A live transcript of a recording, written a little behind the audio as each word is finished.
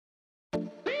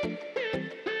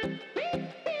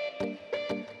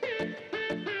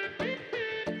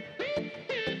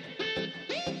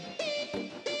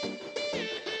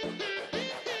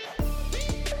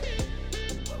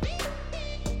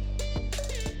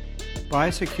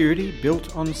Biosecurity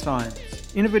built on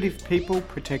science. Innovative people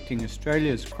protecting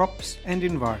Australia's crops and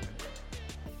environment.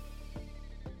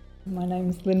 My name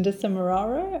is Linda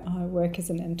Samararo. I work as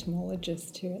an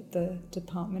entomologist here at the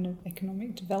Department of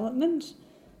Economic Development.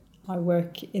 I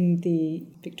work in the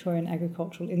Victorian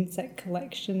Agricultural Insect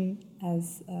Collection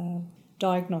as a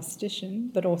diagnostician,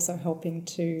 but also helping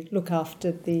to look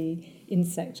after the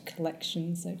insect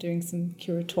collection, so doing some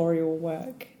curatorial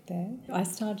work there. I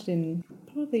started in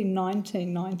probably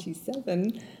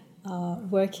 1997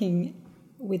 working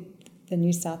with the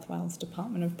New South Wales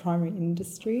Department of Primary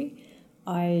Industry.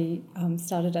 I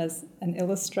started as an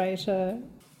illustrator,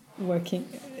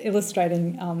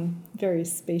 illustrating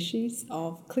various species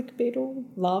of click beetle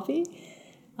larvae,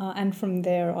 and from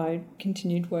there I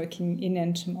continued working in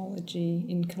entomology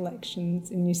in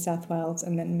collections in New South Wales,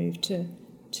 and then moved to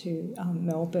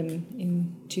Melbourne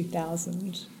in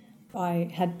 2000. I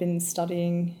had been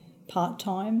studying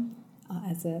part-time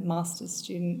as a master's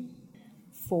student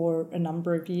for a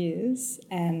number of years,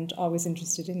 and I was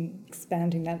interested in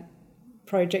expanding that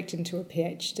project into a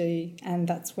PhD, and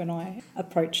that's when I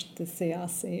approached the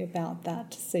CRC about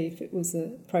that to see if it was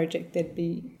a project they'd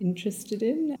be interested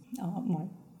in. My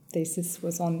thesis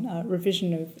was on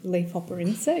revision of leafhopper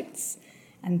insects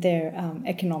and their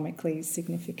economically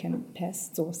significant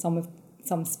pests, or some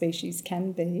species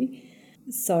can be.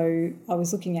 So I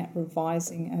was looking at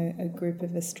revising a group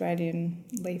of Australian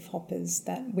leafhoppers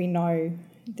that we know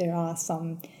there are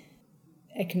some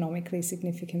economically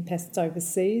significant pests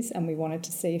overseas, and we wanted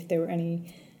to see if there were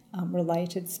any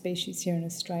related species here in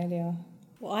Australia.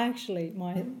 Well,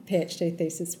 my PhD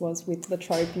thesis was with La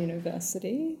Trobe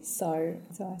University, so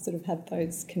I sort of had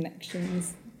those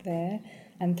connections there.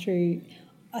 And through,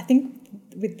 I think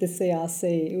with the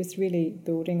CRC, it was really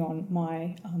building on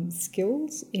my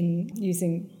skills in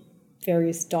using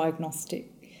various diagnostic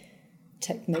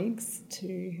techniques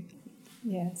to,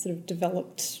 sort of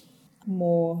developed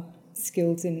more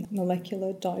skills in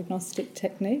molecular diagnostic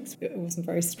techniques. It wasn't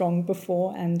very strong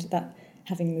before, and that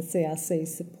having the CRC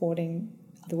supporting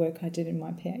the work I did in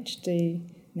my PhD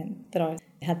meant that I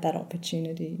had that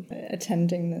opportunity,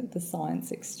 attending the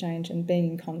science exchange and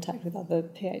being in contact with other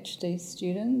PhD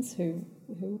students who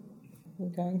were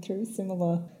going through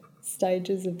similar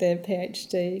stages of their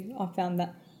PhD. I found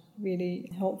that really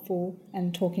helpful,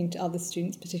 and talking to other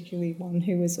students, particularly one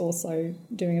who was also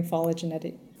doing a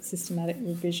phylogenetic systematic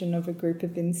revision of a group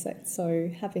of insects. So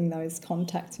having those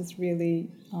contacts was really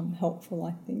helpful,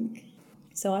 I think.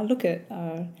 So I look at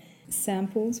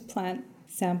plant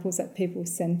samples that people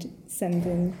send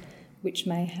in which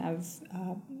may have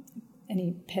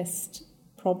any pest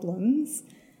problems.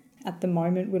 At the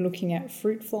moment we're looking at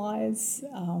fruit flies,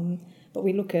 but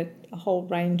we look at a whole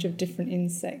range of different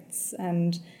insects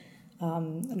and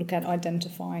look at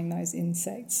identifying those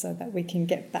insects so that we can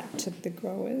get back to the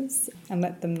growers and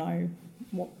let them know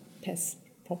what pest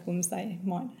problems they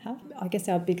might have. I guess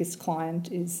our biggest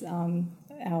client is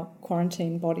our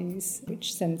quarantine bodies,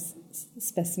 which sends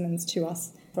specimens to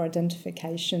us for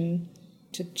identification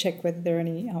to check whether there are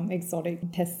any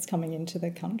exotic pests coming into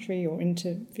the country or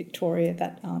into Victoria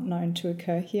that aren't known to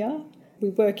occur here. We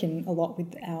work a lot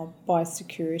with our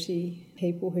biosecurity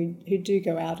people who do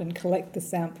go out and collect the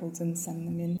samples and send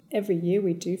them in. Every year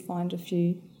we do find a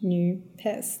few new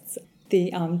pests.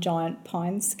 The giant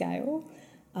pine scale,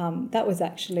 that was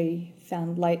actually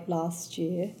found late last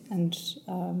year, and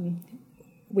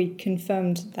we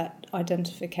confirmed that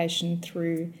identification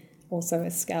through also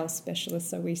a scale specialist.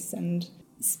 So we send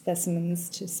specimens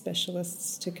to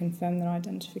specialists to confirm their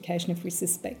identification if we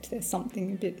suspect there's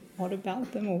something a bit odd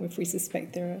about them, or if we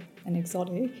suspect they're an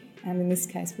exotic. And in this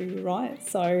case we were right.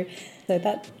 So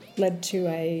that led to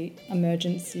a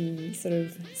emergency sort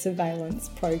of surveillance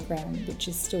program which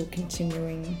is still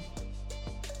continuing.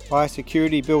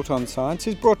 Biosecurity built on science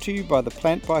is brought to you by the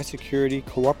Plant Biosecurity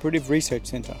Cooperative Research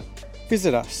Centre.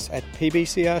 Visit us at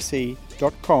pbcrc.com.au.